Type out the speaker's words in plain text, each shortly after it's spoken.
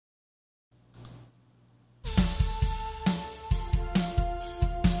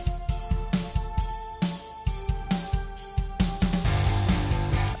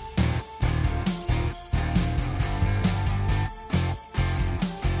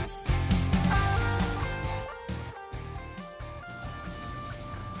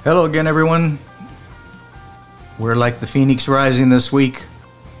Hello again, everyone. We're like the Phoenix Rising this week,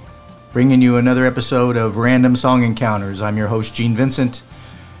 bringing you another episode of Random Song Encounters. I'm your host, Gene Vincent.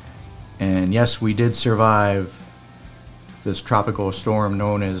 And yes, we did survive this tropical storm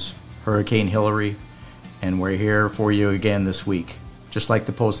known as Hurricane Hilary. And we're here for you again this week, just like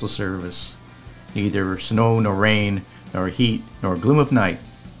the Postal Service. Neither snow, nor rain, nor heat, nor gloom of night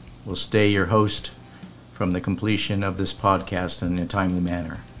will stay your host from the completion of this podcast in a timely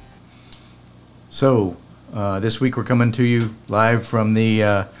manner. So, this week we're coming to you live from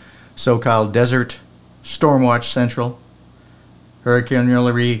the SoCal Desert Stormwatch Central. Hurricane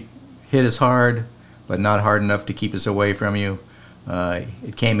Hilary hit us hard, but not hard enough to keep us away from you.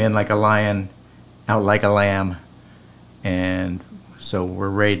 It came in like a lion, out like a lamb, and so we're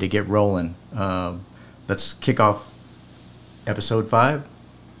ready to get rolling. Let's kick off episode 5,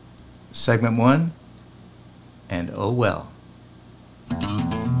 segment 1, and oh well.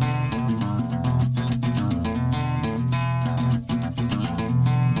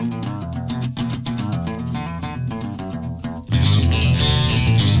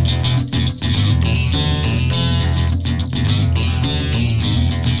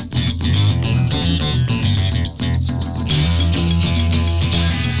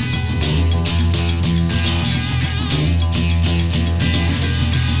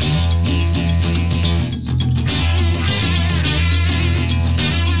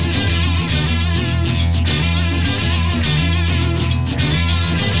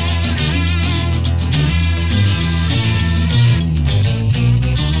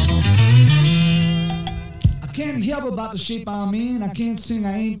 About the shape I'm in, I can't sing,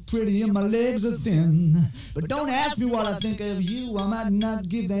 I ain't pretty, and my legs are thin. But don't ask me what I think of you, I might not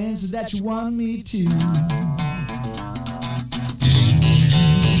give the answers that you want me to.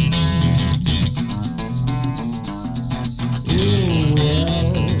 Oh, well.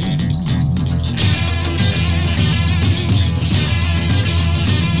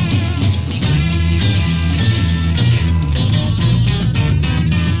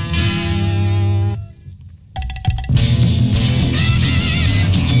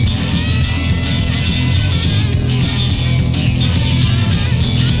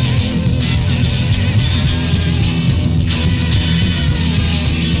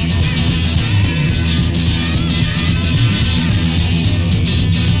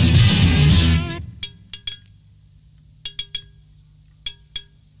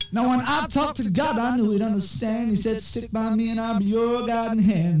 Now when I talked to God, I knew he'd understand. He said, stick by me and I'll be your guiding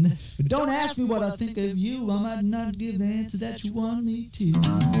hand. But don't ask me what I think of you, I might not give the answer that you want me to.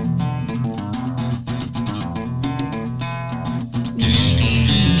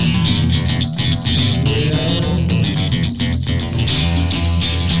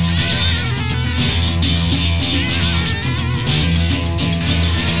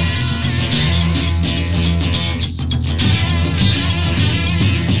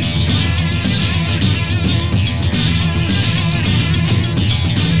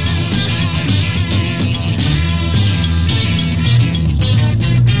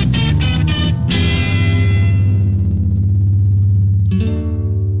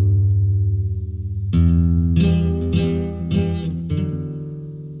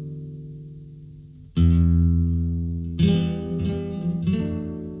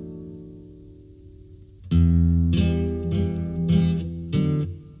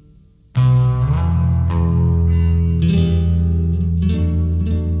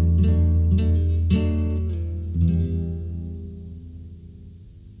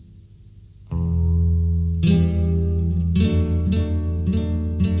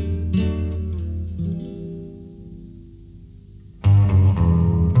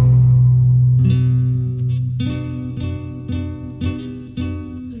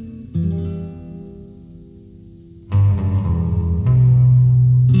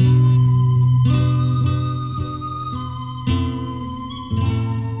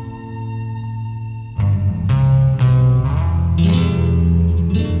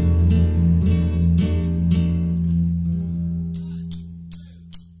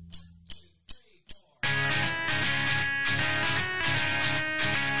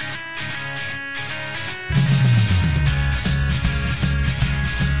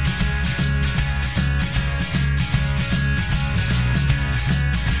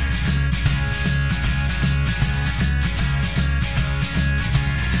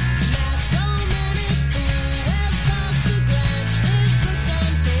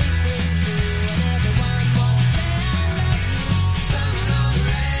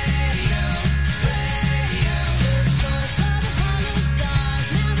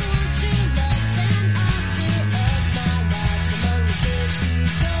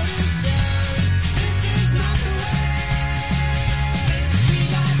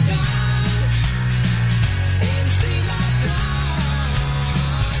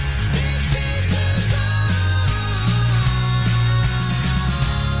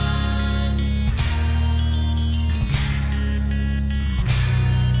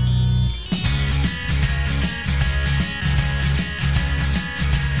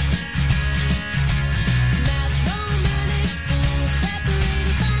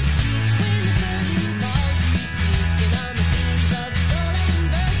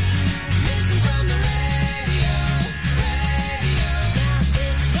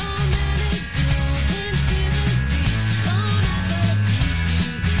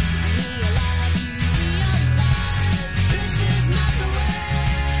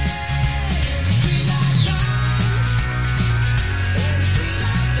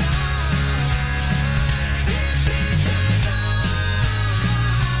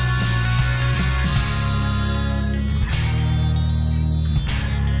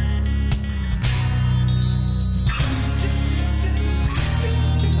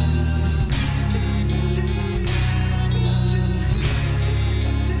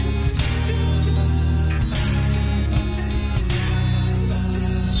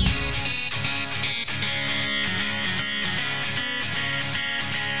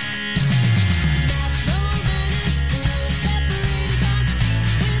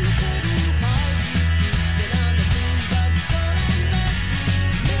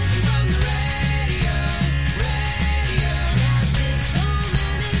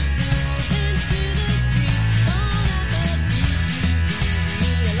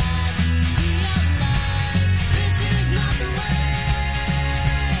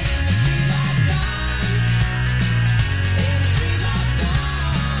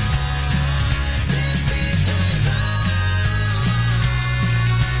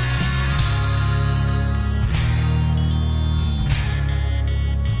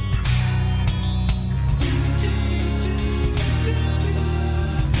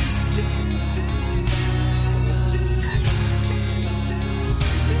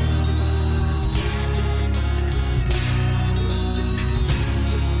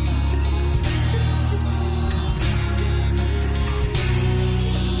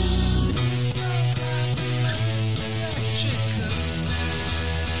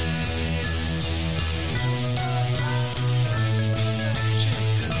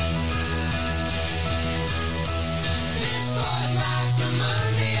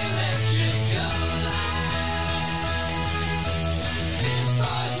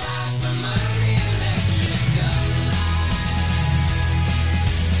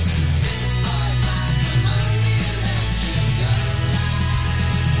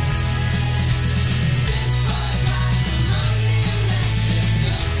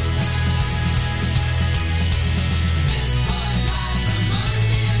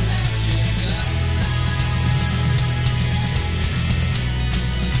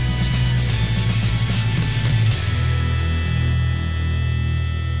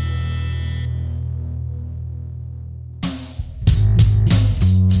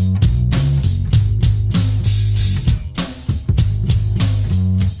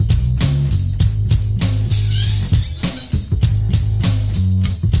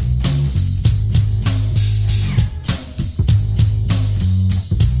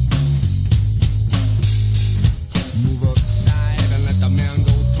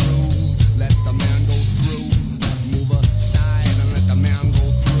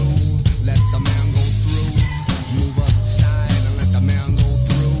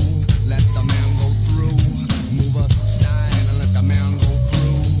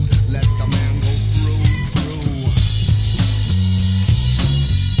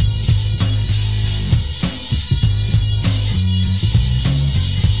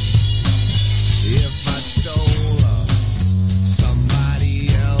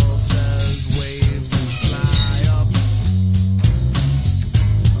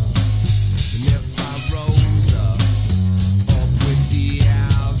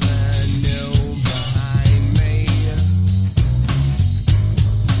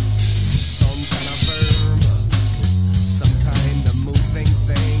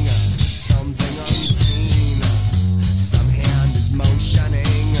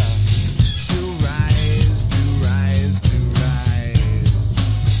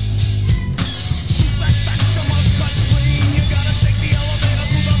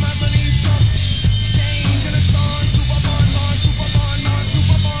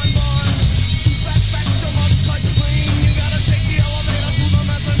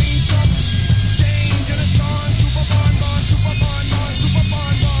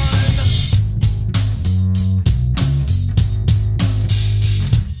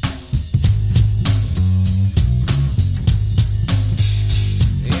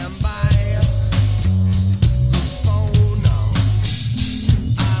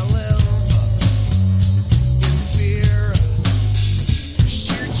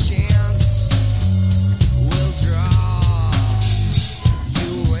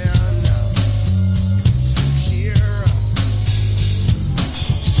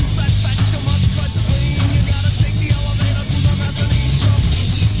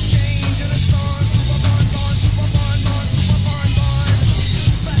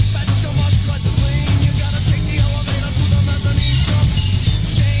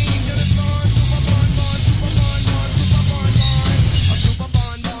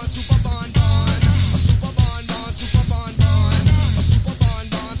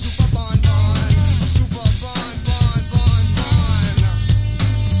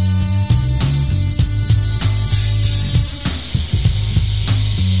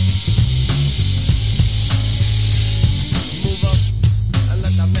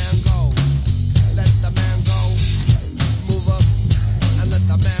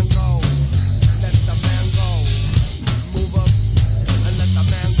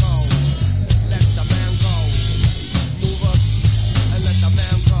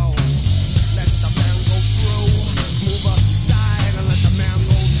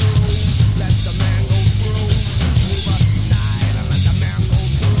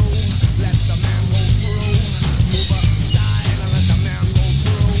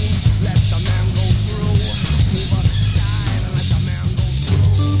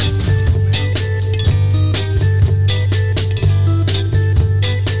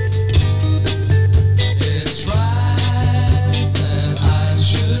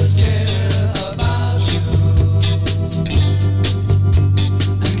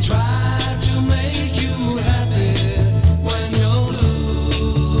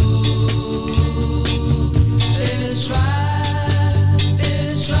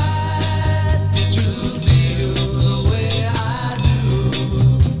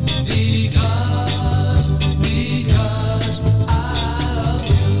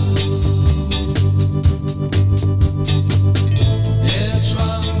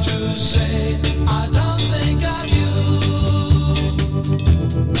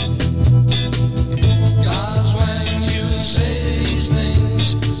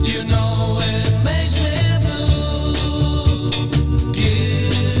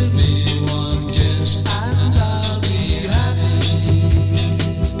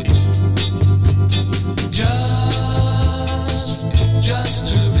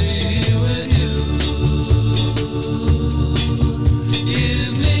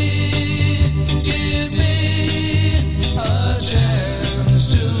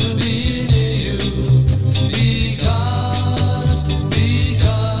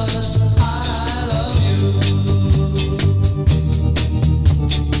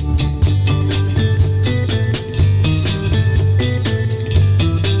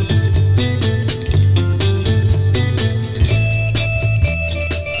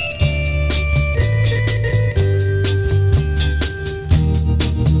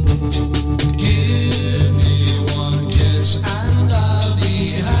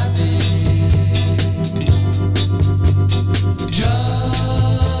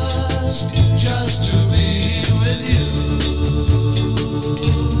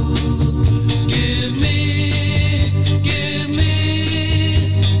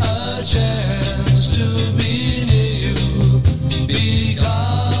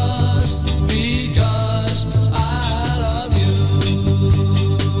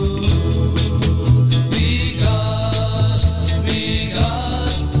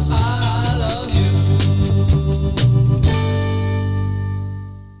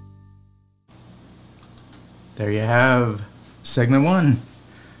 have segment one.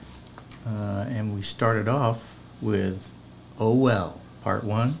 And we started off with Oh Well, part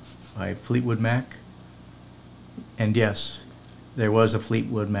one by Fleetwood Mac. And yes, there was a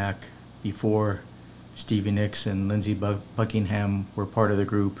Fleetwood Mac before Stevie Nicks and Lindsey Buckingham were part of the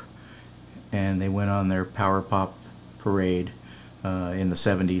group, and they went on their power pop parade in the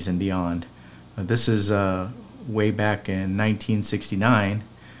 70s and beyond. This is way back in 1969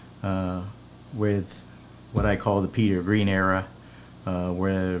 with what I call the Peter Green era,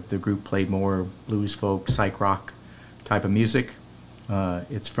 where the group played more blues, folk, psych rock type of music.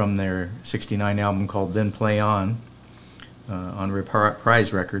 It's from their 69 album called Then Play On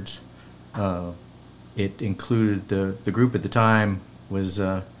Reprise Records. It included the group at the time was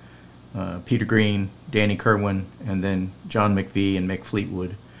Peter Green, Danny Kerwin, and then John McVie and Mick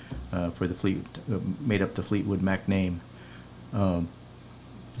Fleetwood for the made up the Fleetwood Mac name. The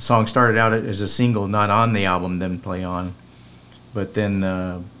song started out as a single, not on the album Then Play On, but then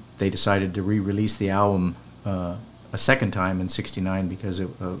they decided to re-release the album a second time in '69 because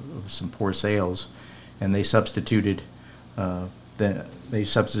of some poor sales, and they substituted Oh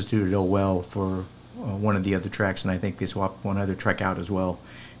Well for one of the other tracks, and I think they swapped one other track out as well.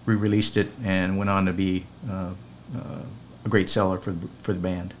 Re-released it and went on to be a great seller for the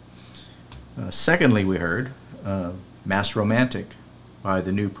band. Secondly, we heard Mass Romantic by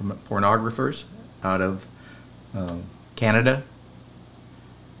the New Pornographers out of Canada.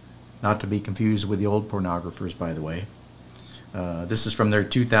 Not to be confused with the Old Pornographers, by the way. This is from their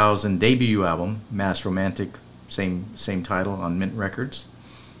 2000 debut album, Mass Romantic, same title on Mint Records.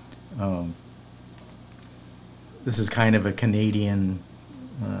 This is kind of a Canadian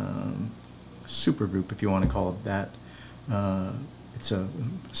supergroup, if you want to call it that. It's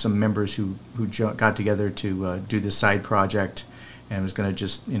some members who got together to do this side project, and it was going to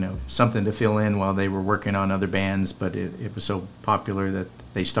just, something to fill in while they were working on other bands, but it was so popular that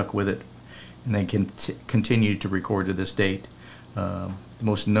they stuck with it, and they continued to record to this date. The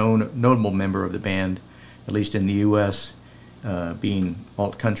most notable member of the band, at least in the U.S., being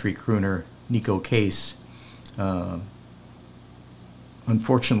alt-country crooner Nico Case.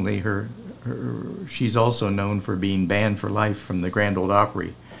 Unfortunately, she's also known for being banned for life from the Grand Ole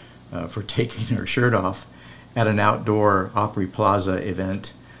Opry for taking her shirt off at an outdoor Opry Plaza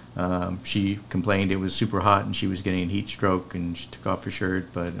event. She complained it was super hot and she was getting heat stroke, and she took off her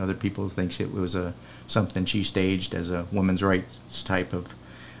shirt, but other people think it was something she staged as a women's rights type of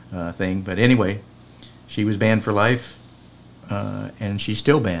thing. But anyway, she was banned for life, and she's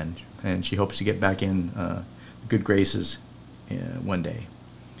still banned, and she hopes to get back in good graces one day.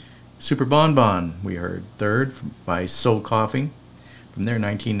 Super Bon Bon, we heard third by Soul Coughing from their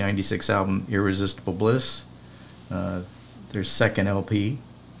 1996 album Irresistible Bliss, their second LP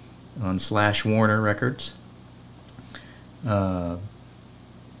on Slash Warner Records. The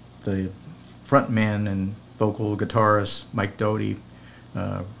frontman and vocal guitarist Mike Doty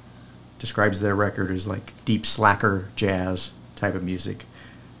describes their record as like deep slacker jazz type of music.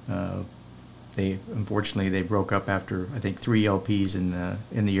 Unfortunately they broke up after I think 3 LPs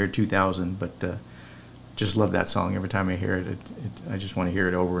in the year 2000, but just love that song. Every time I hear it, I just want to hear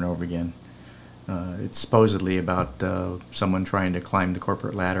it over and over again. It's supposedly about someone trying to climb the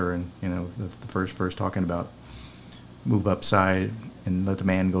corporate ladder, and the first verse talking about move upside and let the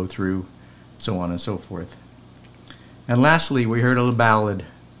man go through, so on and so forth. And lastly, we heard a little ballad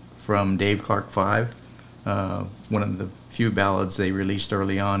from Dave Clark 5, one of the few ballads they released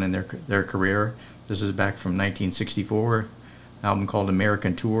early on in their career. This is back from 1964, album called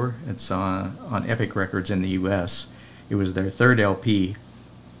American Tour. It's on Epic Records in the U.S. It was their third LP,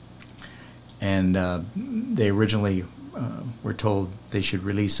 and they originally were told they should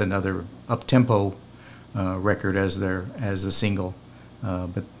release another up-tempo record as the single,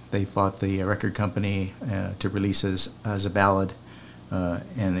 but they fought the record company to release as a ballad,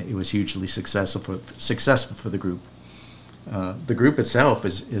 and it was hugely successful for the group. The group itself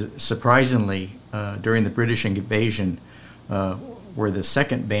is surprisingly, during the British invasion, were the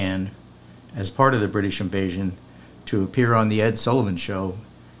second band as part of the British invasion to appear on the Ed Sullivan Show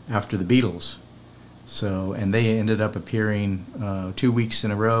after the Beatles. And they ended up appearing 2 weeks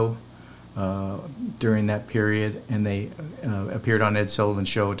in a row during that period, and they appeared on Ed Sullivan's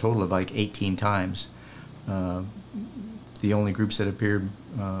show a total of like 18 times. The only groups that appeared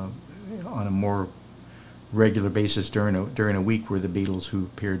on a more regular basis during a week were the Beatles, who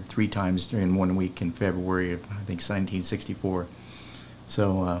appeared 3 times during 1 week in February of, I think, 1964.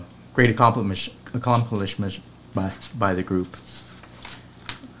 So great accomplishment by the group.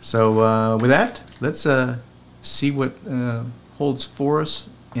 So with that, let's see what holds for us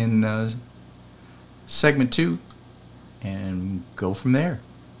in segment 2 and go from there.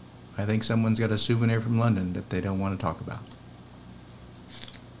 I think someone's got a souvenir from London that they don't want to talk about.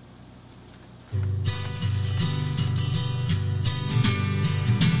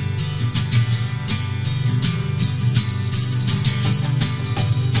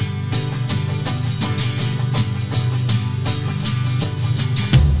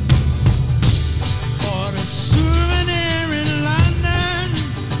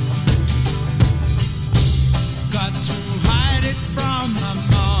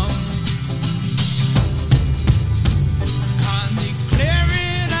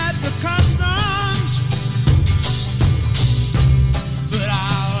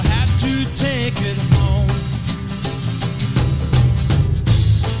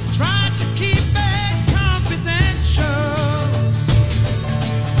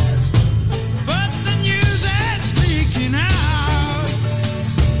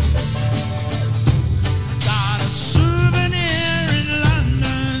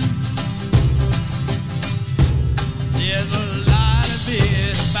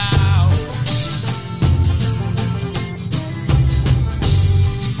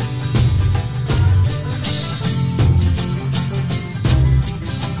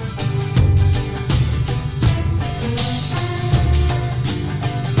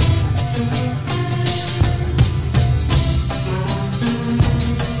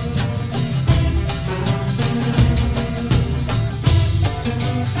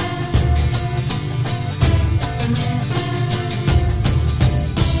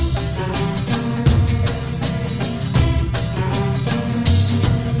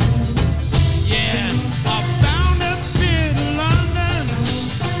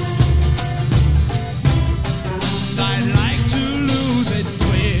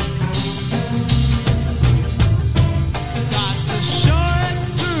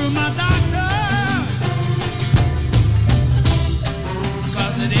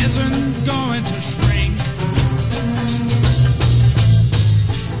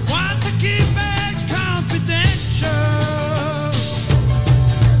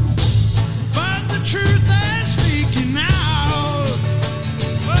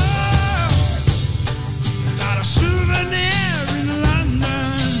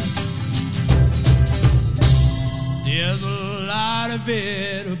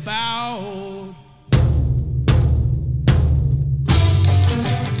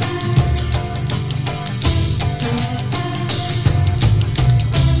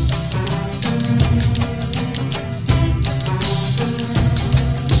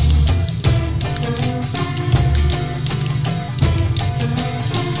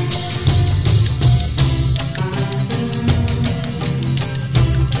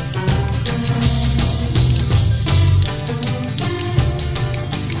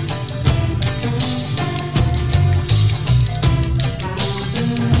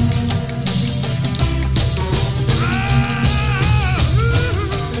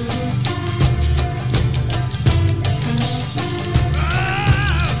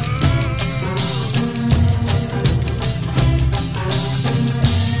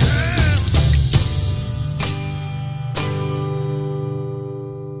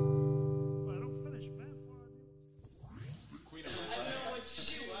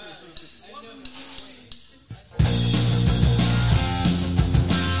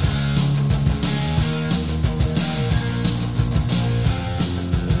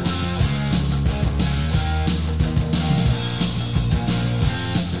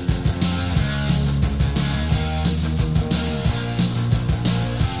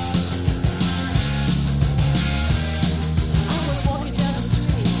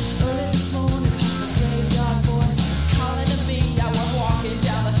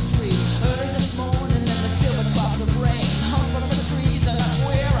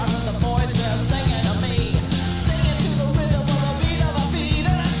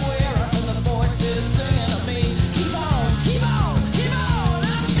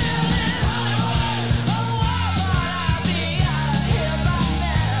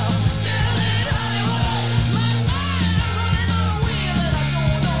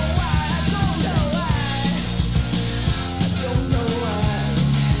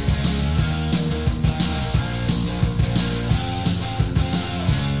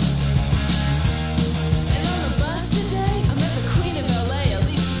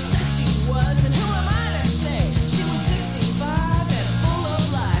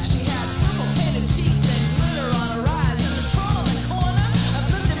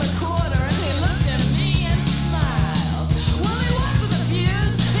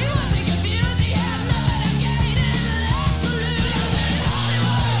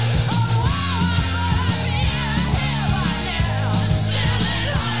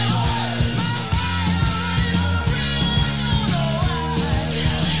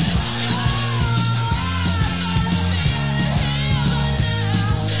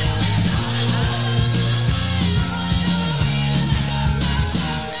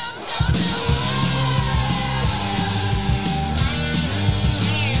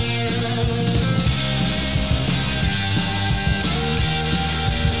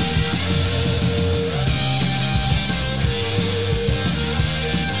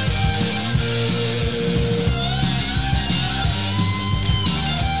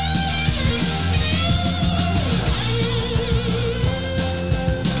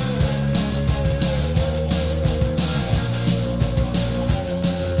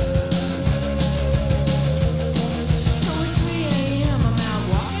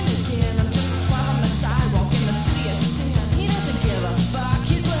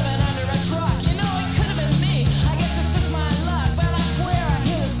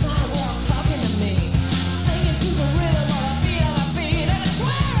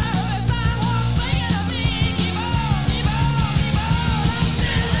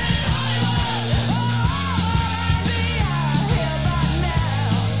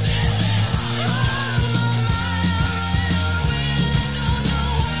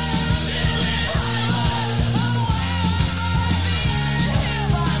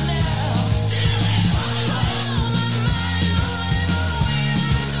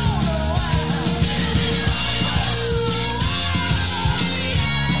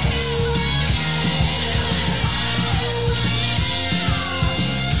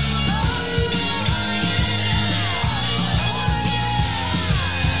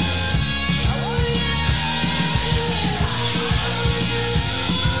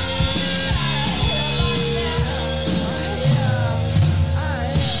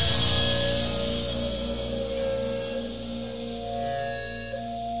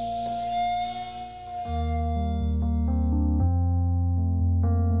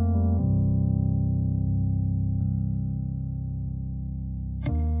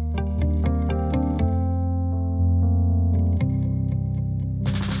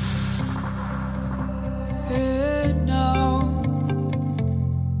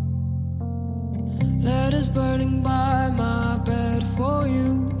 standing by my bed for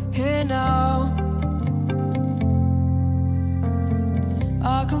you here now.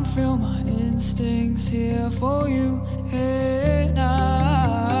 I can feel my instincts here for you here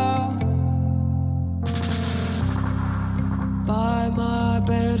now. By my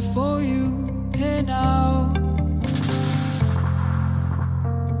bed for you here now.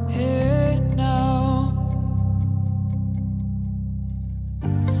 Here now.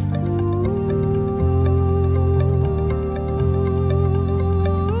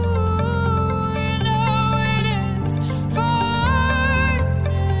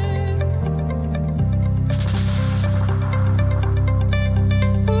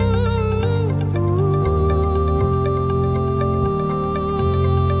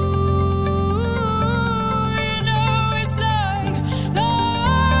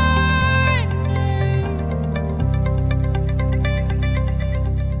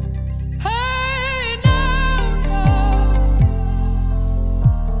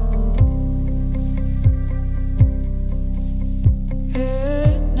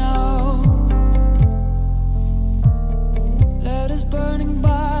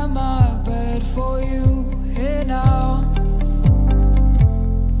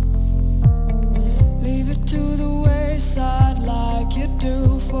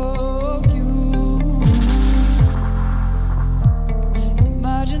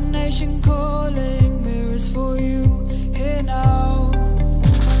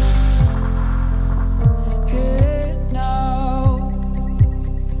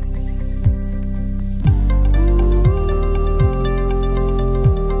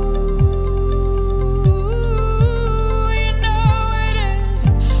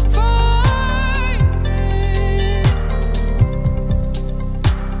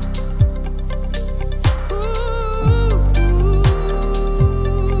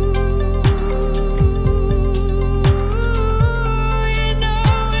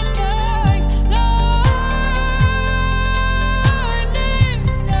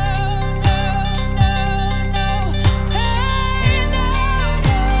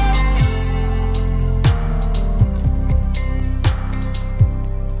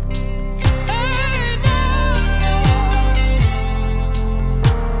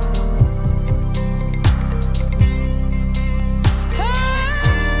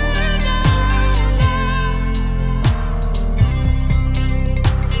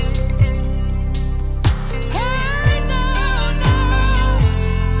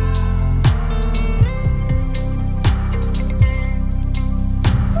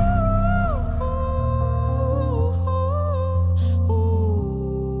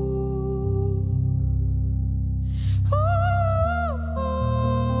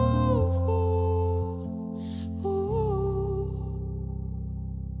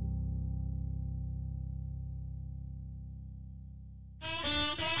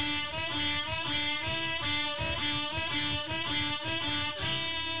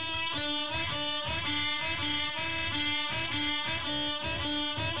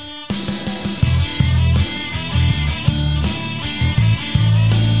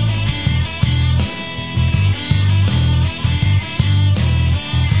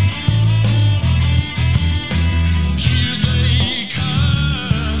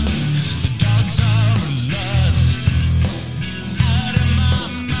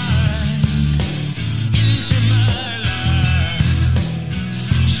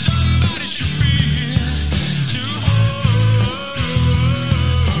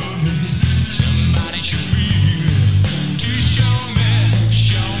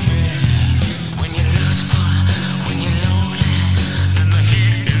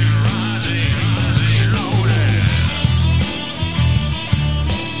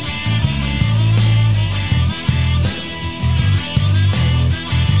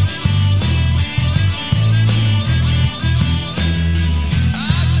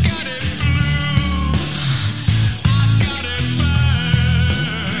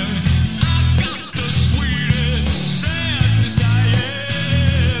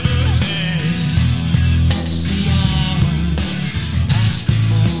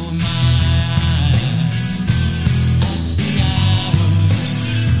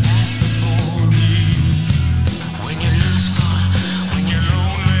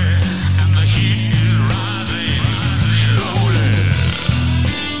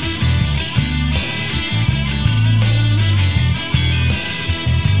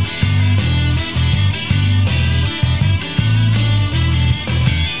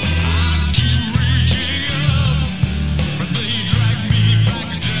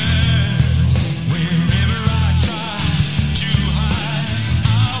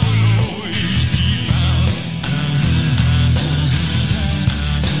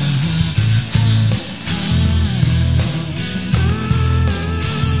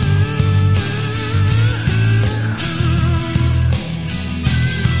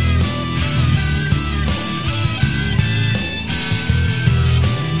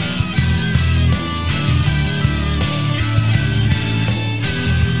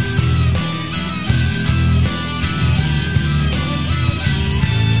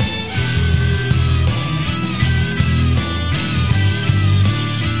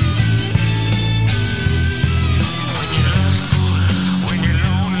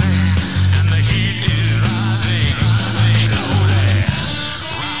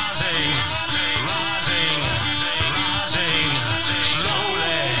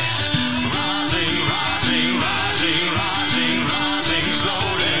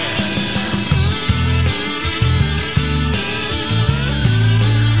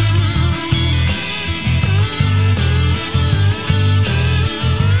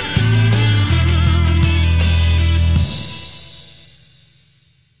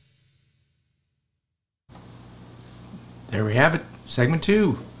 There we have it. Segment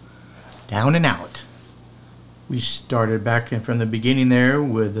 2. Down and Out. We started back from the beginning there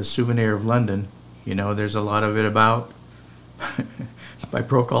with A Souvenir of London. You know, there's a lot of it about by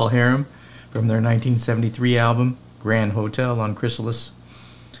Procol Harum from their 1973 album, Grand Hotel on Chrysalis.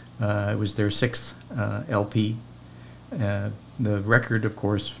 It was their 6th LP. The record, of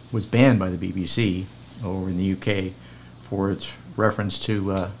course, was banned by the BBC over in the UK for its reference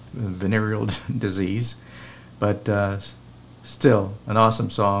to venereal disease. But still, an awesome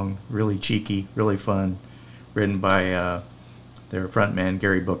song, really cheeky, really fun, written by their frontman,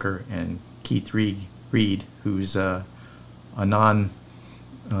 Gary Booker, and Keith Reed, who's a non-musician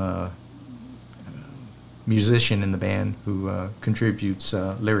in the band who contributes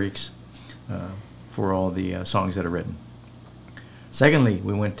lyrics for all the songs that are written. Secondly,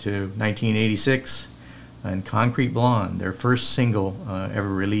 we went to 1986 and Concrete Blonde, their first single ever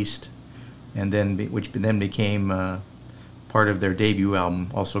released, and then which then became part of their debut album,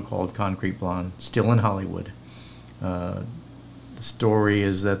 also called Concrete Blonde, Still in Hollywood. The story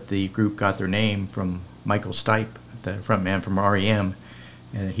is that the group got their name from Michael Stipe, the frontman from REM,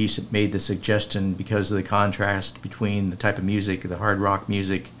 and he made the suggestion because of the contrast between the type of music, the hard rock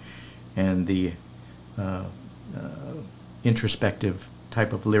music, and the introspective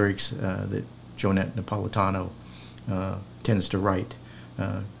type of lyrics that Jonette Napolitano tends to write.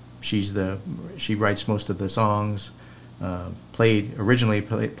 She writes most of the songs. Originally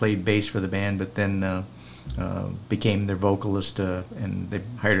played bass for the band, but then became their vocalist, and they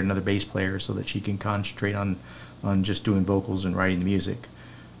hired another bass player so that she can concentrate on just doing vocals and writing the music.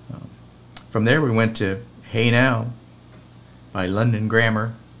 From there, we went to Hey Now by London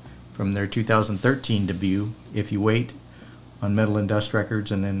Grammar from their 2013 debut, If You Wait, on Metal and Dust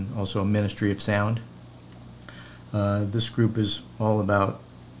Records, and then also Ministry of Sound. This group is all about,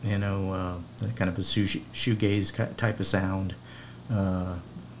 kind of a shoegaze type of sound,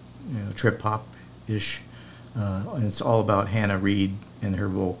 trip hop-ish. And it's all about Hannah Reid and her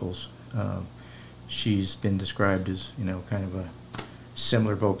vocals. She's been described as, kind of a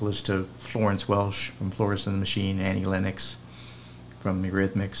similar vocalist to Florence Welch from Florence and the Machine, Annie Lennox from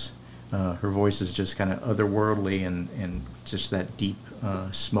Eurythmics. Her voice is just kind of otherworldly and just that deep,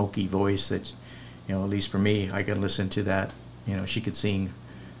 smoky voice that, at least for me, I could listen to that. She could sing,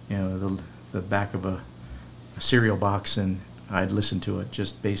 the back of a cereal box, and I'd listen to it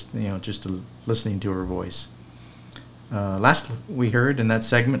just based, just listening to her voice. Last we heard in that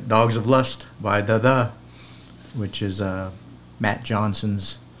segment, Dogs of Lust by The, which is Matt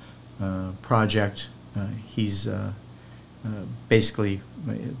Johnson's project. He's basically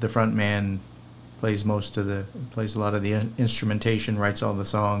the front man, plays a lot of the instrumentation, writes all the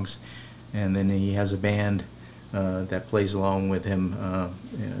songs, and then he has a band that plays along with him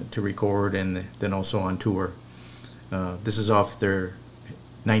to record, and then also on tour. This is off their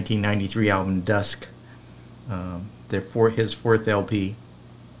 1993 album Dusk, his 4th LP.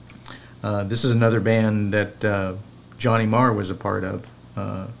 This is another band that Johnny Marr was a part of.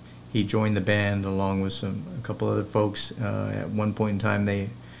 He joined the band along with a couple other folks. At one point in time, they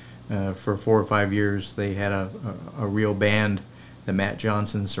for 4 or 5 years, they had a real band that Matt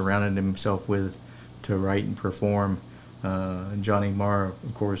Johnson surrounded himself with to write and perform. Johnny Marr,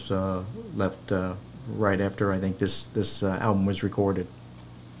 of course, left right after I think this album was recorded.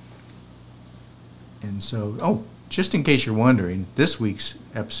 And so, just in case you're wondering, this week's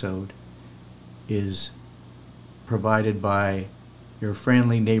episode is provided by your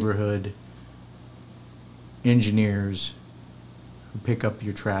friendly neighborhood engineers who pick up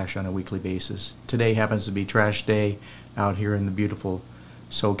your trash on a weekly basis. Today happens to be trash day out here in the beautiful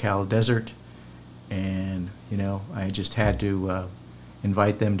SoCal desert, and I just had to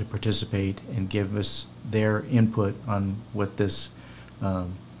invite them to participate and give us their input on what this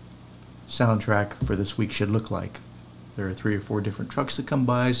soundtrack for this week should look like. There are 3 or 4 different trucks that come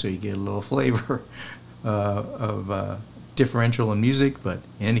by, so you get a little flavor of differential in music, but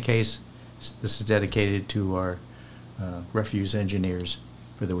in any case, this is dedicated to our refuse engineers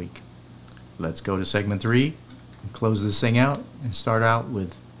for the week. Let's go to segment 3 and close this thing out and start out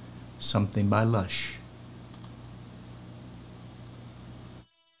with Something by Lush.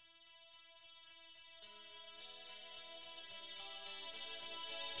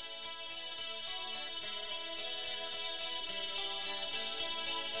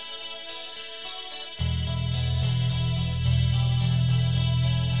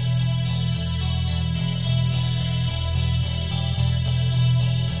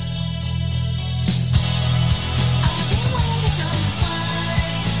 I've been waiting on the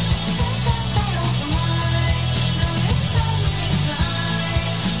side, so just stay open.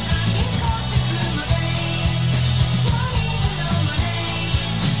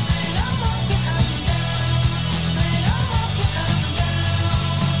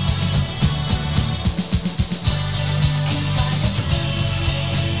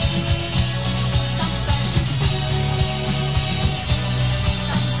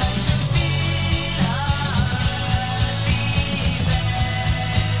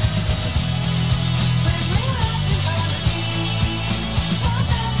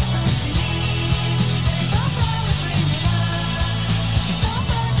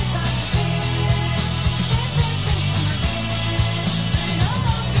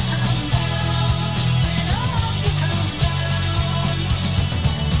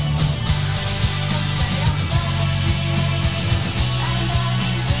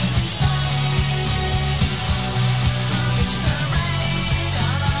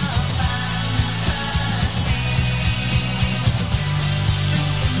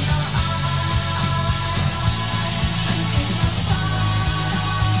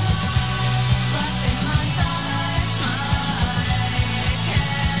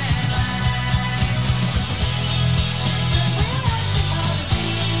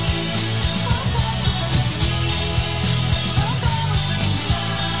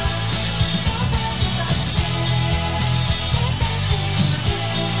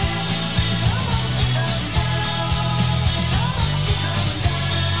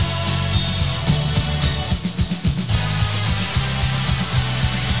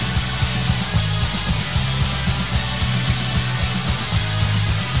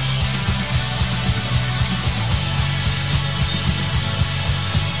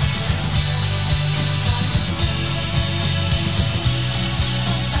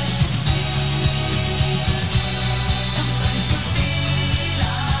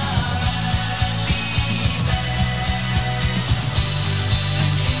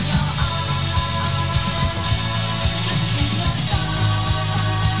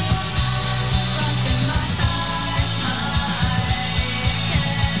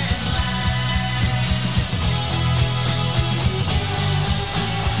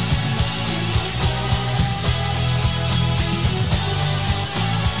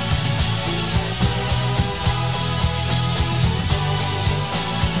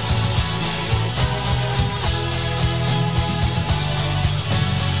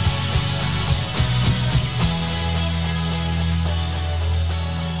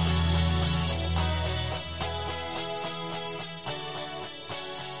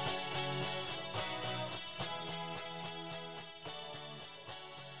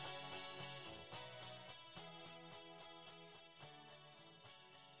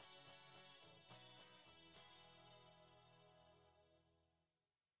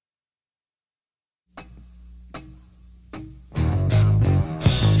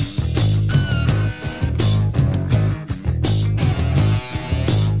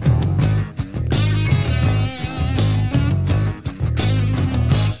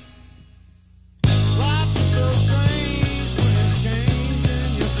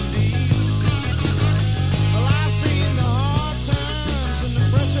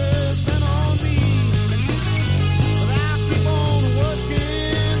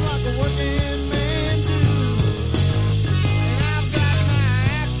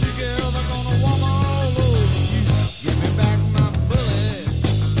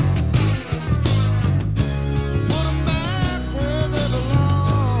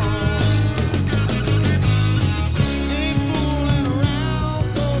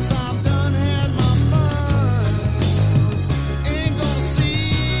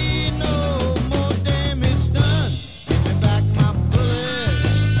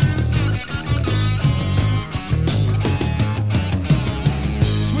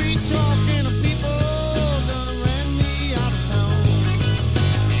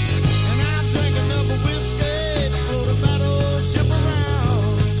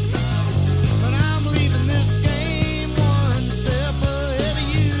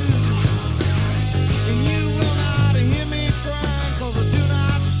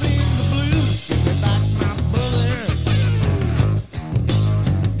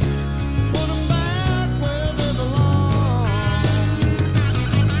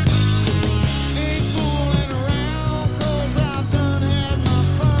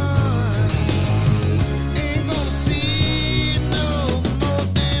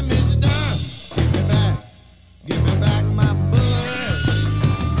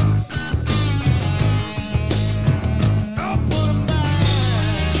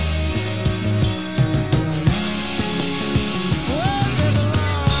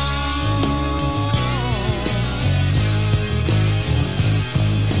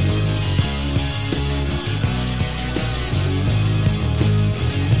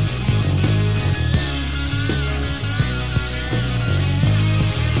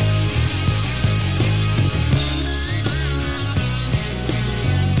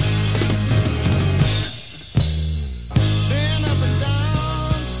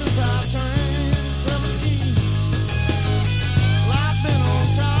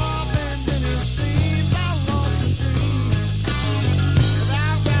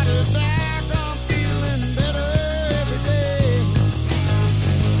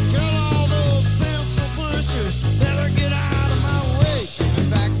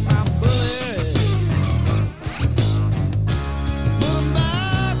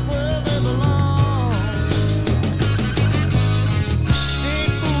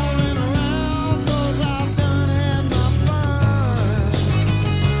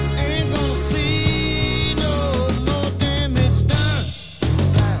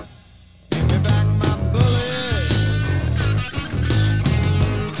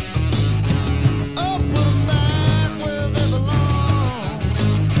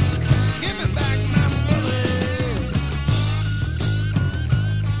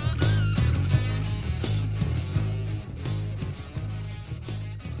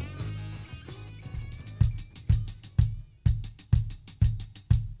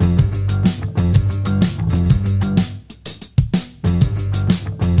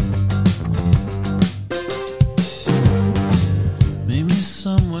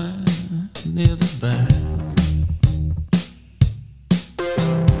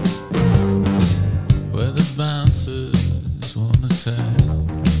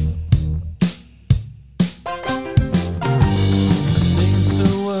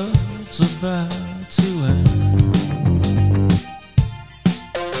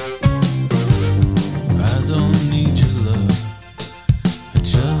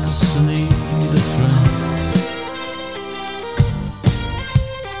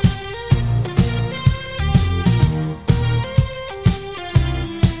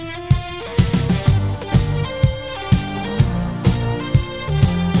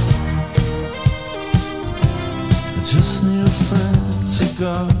 just need a friend to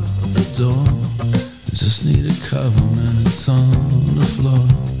guard the door. I just need a couple minutes on the floor.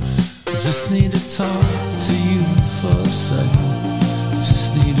 I just need to talk to you for a second. I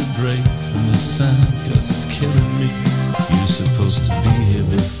just need a break from the sun, cause it's killing me. You were supposed to be here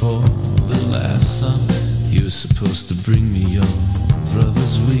before the last song. You were supposed to bring me your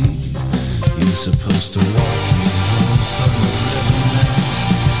brother's weed. You were supposed to walk me home from the river, man.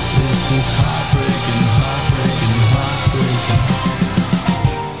 This is heartbreaking, heartbreaking, heartbreaking.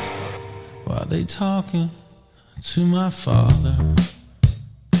 While they talking to my father,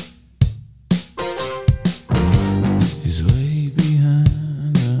 he's way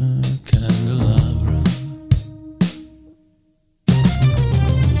behind a candelabra.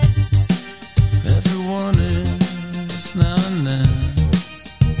 Everyone is now and then.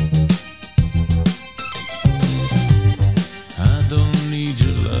 I don't need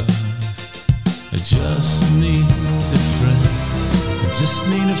your love, I just need a friend. I just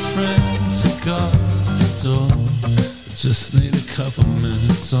need a friend to guard the door. I just need a couple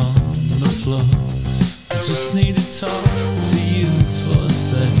minutes on the floor. I just need to talk to you for a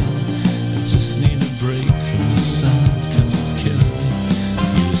second. I just need a break from the sun, cause it's killing me.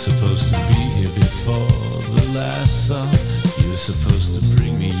 You were supposed to be here before the last song. You were supposed to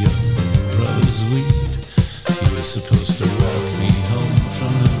bring me your brother's weed. You were supposed to walk me home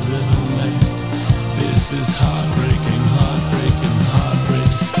from the river, man. This is heartbreaking, heartbreaking,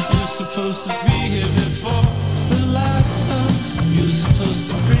 heartbreaking. You were supposed to be here before the last song. You were supposed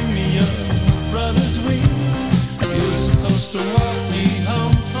to bring me your brother's weed. You were supposed to walk me home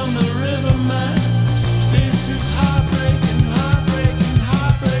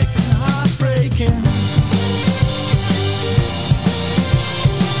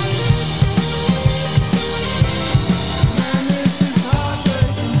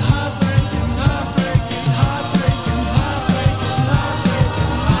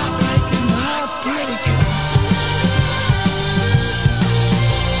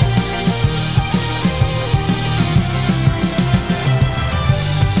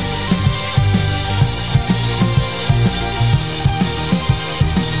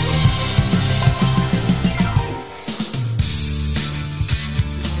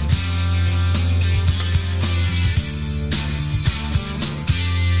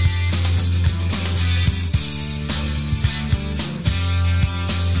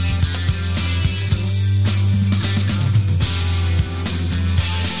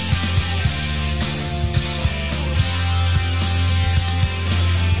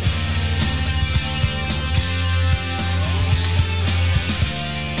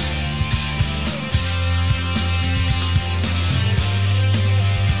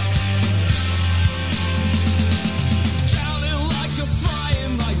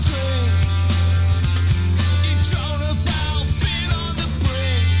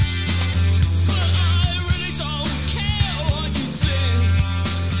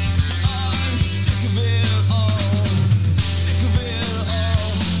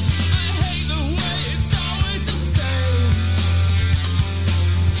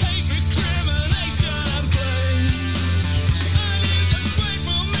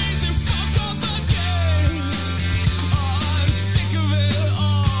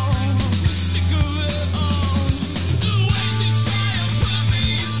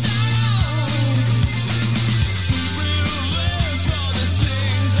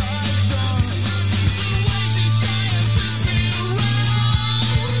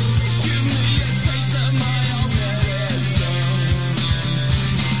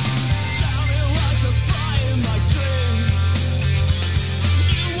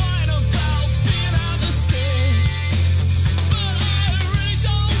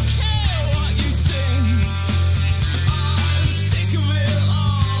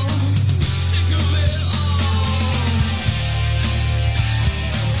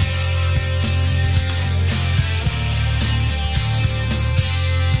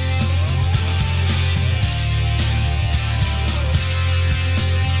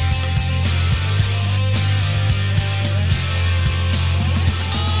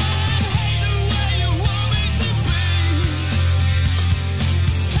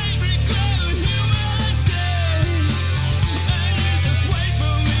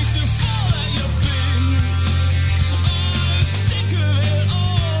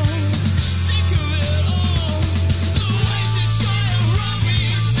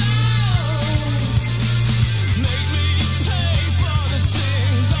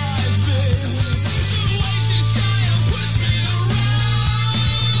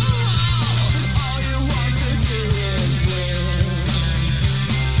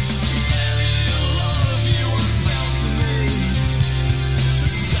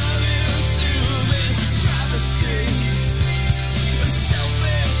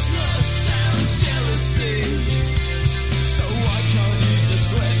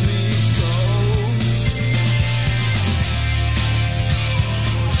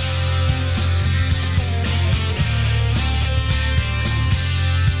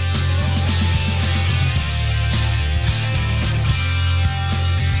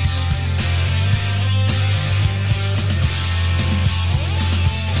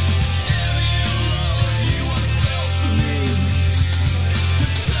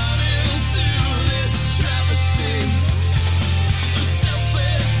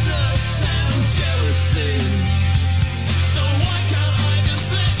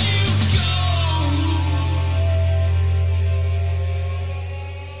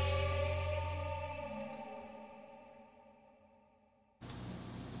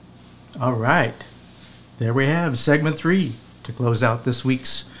All right. There we have segment 3 to close out this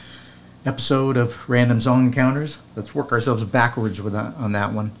week's episode of Random Song Encounters. Let's work ourselves backwards on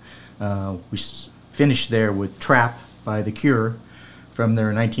that one. We finished there with Trap by The Cure from their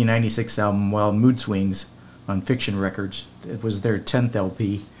 1996 album Wild Mood Swings on Fiction Records. It was their 10th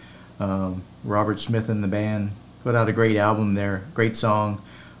LP. Robert Smith and the band put out a great album there, great song.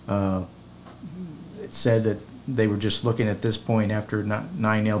 It said that they were just looking at this point after 9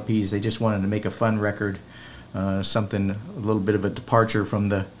 LPs, they just wanted to make a fun record, something a little bit of a departure from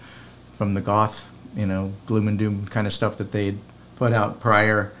the goth, gloom and doom kind of stuff that they had put out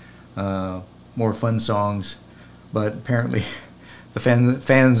prior, more fun songs. But apparently the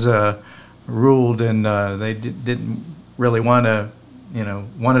fans ruled, and they didn't really want a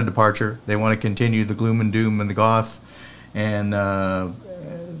departure. They want to continue the gloom and doom and the goth, and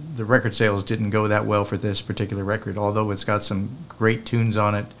the record sales didn't go that well for this particular record. Although it's got some great tunes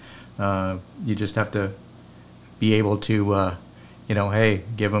on it, you just have to be able to, hey,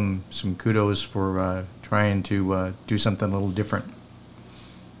 give them some kudos for trying to do something a little different.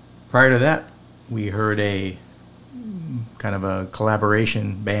 Prior to that, we heard a kind of a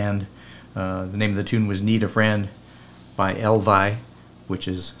collaboration band. The name of the tune was Need a Friend by Elvi, which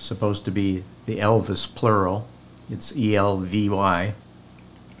is supposed to be the Elvis plural. It's ELVY.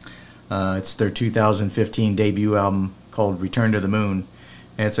 It's their 2015 debut album called Return to the Moon.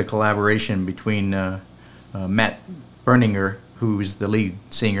 And it's a collaboration between Matt Berninger, who's the lead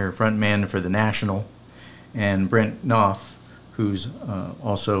singer, frontman for The National, and Brent Knopf, who's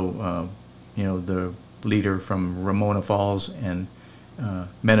also the leader from Ramona Falls and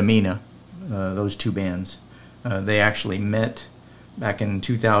Metamina, those two bands. They actually met back in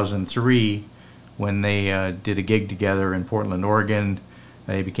 2003 when they did a gig together in Portland, Oregon.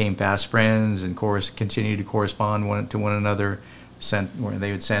 They became fast friends and continued to correspond to one another.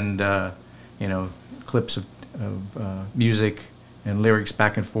 They would send clips of music and lyrics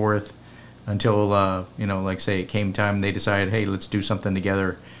back and forth until it came time they decided, hey, let's do something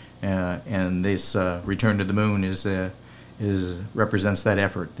together. And this Return to the Moon represents that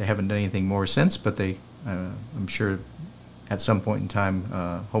effort. They haven't done anything more since, but I'm sure at some point in time,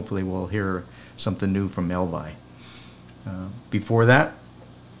 hopefully we'll hear something new from Elvi. Before that,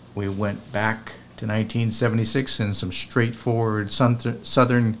 we went back to 1976 and some straightforward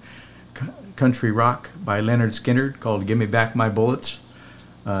southern country rock by Leonard Skinner called Gimme Back My Bullets.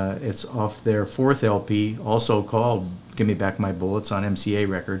 It's off their 4th LP, also called Gimme Back My Bullets on MCA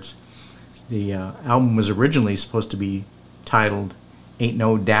Records. The album was originally supposed to be titled Ain't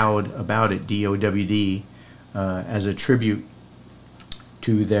No Dowd About It, D-O-W-D, as a tribute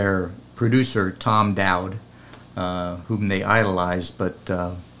to their producer, Tom Dowd, whom they idolized, but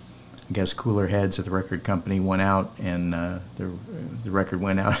I guess cooler heads at the record company went out, and the record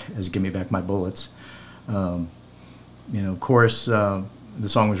went out as Gimme Back My Bullets. Of course, the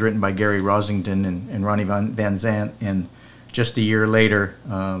song was written by Gary Rosington and Ronnie Van Zant, and just a year later,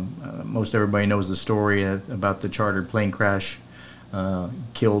 most everybody knows the story about the chartered plane crash,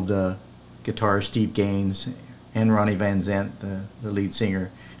 killed guitarist Steve Gaines and Ronnie Van Zant, the lead singer,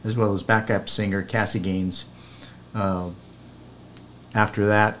 as well as backup singer Cassie Gaines. After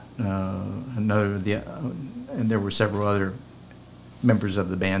that, and there were several other members of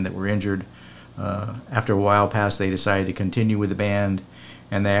the band that were injured. After a while passed, they decided to continue with the band,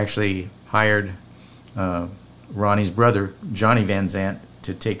 and they actually hired Ronnie's brother, Johnny Van Zant,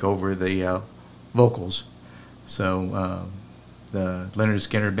 to take over the vocals. So the Leonard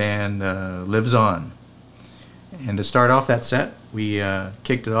Skinner band lives on. And to start off that set, we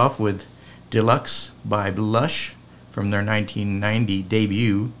kicked it off with Deluxe by Lush from their 1990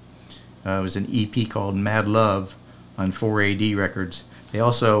 debut. It was an EP called Mad Love on 4AD Records. They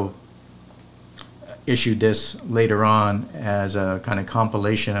also issued this later on as a kind of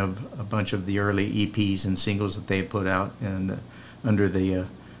compilation of a bunch of the early EPs and singles that they put out under the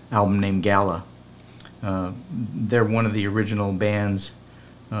album name Gala. They're one of the original bands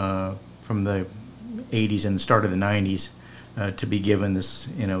from the 80s and the start of the 90s to be given this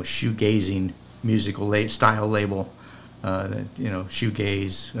shoegazing musical style label,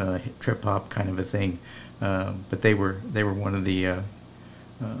 shoegaze, trip hop kind of a thing. But they were one of the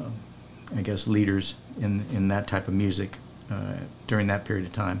I guess leaders in that type of music during that period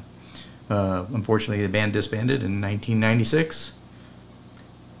of time. Unfortunately, the band disbanded in 1996,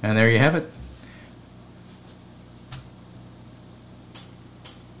 and there you have it.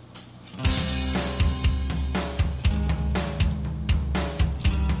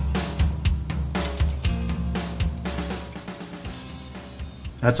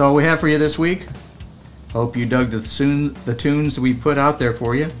 That's all we have for you this week. Hope you dug the tunes we put out there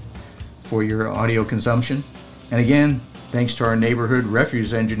for you. for your audio consumption. And again, thanks to our neighborhood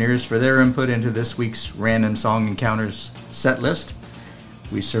refuse engineers for their input into this week's Random Song Encounters set list.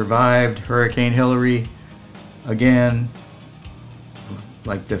 We survived Hurricane Hilary again,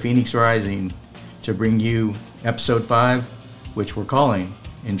 like the Phoenix Rising, to bring you episode 5, which we're calling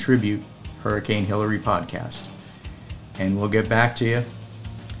In Tribute Hurricane Hilary Podcast. And we'll get back to you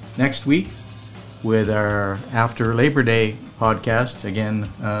next week with our After Labor Day podcast again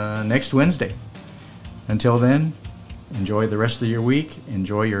next Wednesday. Until then, enjoy the rest of your week,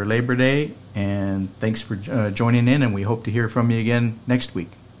 enjoy your Labor Day, and thanks for joining in, and we hope to hear from you again next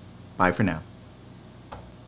week. Bye for now.